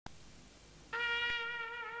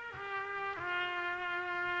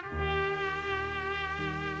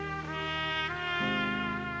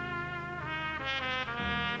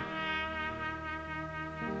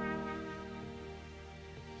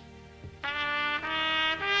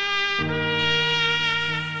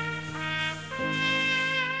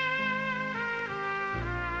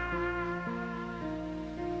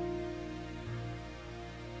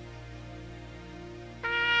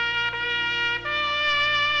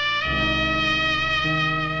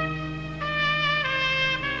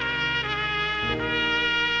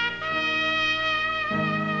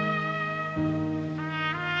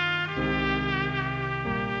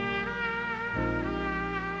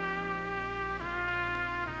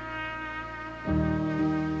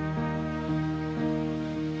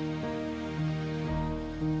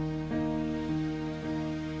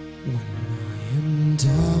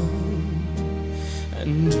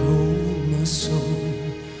And oh, my soul,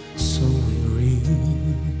 so weary,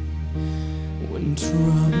 when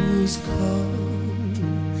troubles come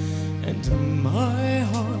and my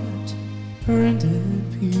heart burned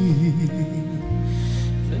at peace,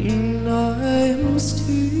 then I am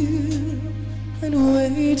still and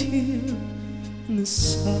wait here in the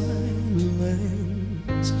silence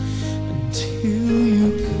until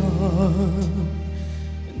you come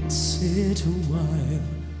and sit a while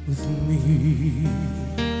with me.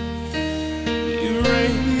 You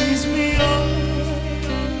raise me up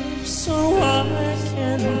so I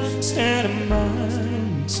can stand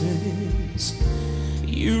mountains.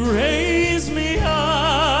 You raise me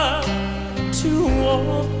up to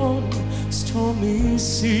walk on stormy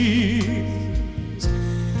seas.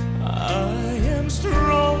 I am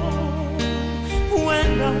strong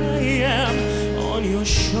when I am on your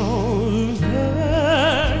shoulders.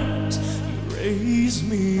 Raise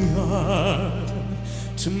me up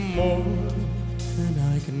to more than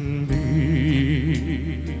I can be.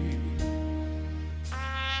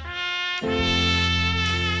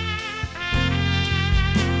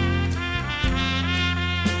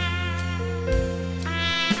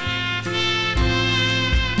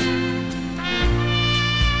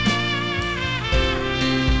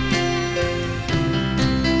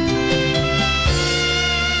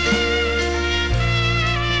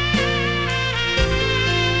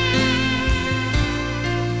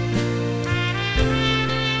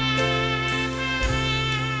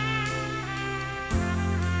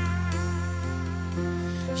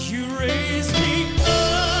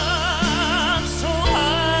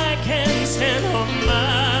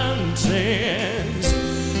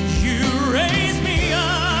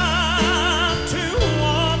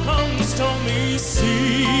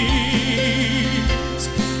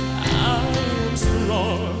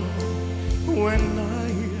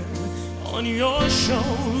 On your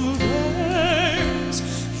shoulders,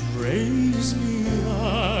 you raise me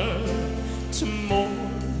up to more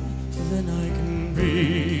than I can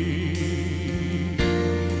be.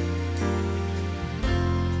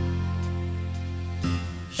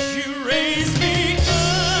 You raise me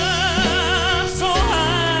up so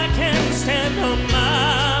I can stand on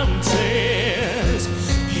mountains.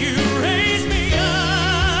 You raise me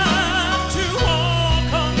up to walk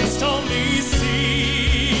on stormy seas.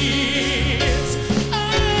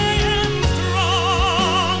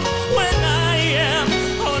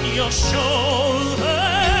 Shoulders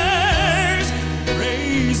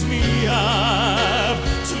raise me up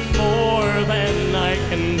to more than I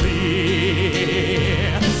can be.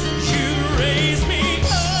 You raise me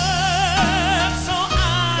up so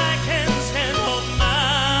I can stand on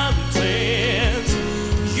mountains.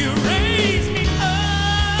 You raise me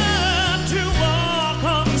up to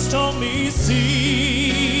walk on stormy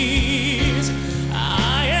seas.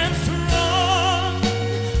 I am strong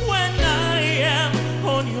when I am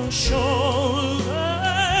on your shoulders.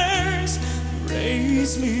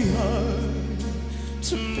 Raise me up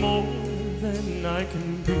to more than I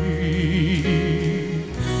can be.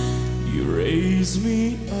 You raise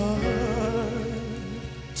me up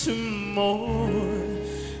to more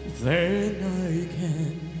than I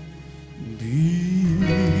can be.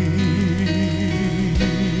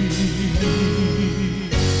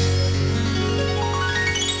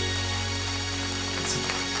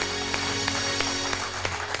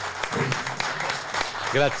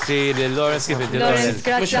 Grazzi lil-Lawrence kif id Lawrence,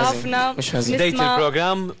 grazzi ħafna. Dejt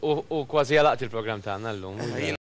il-programm u kważi għalaqt il-programm tagħna llum.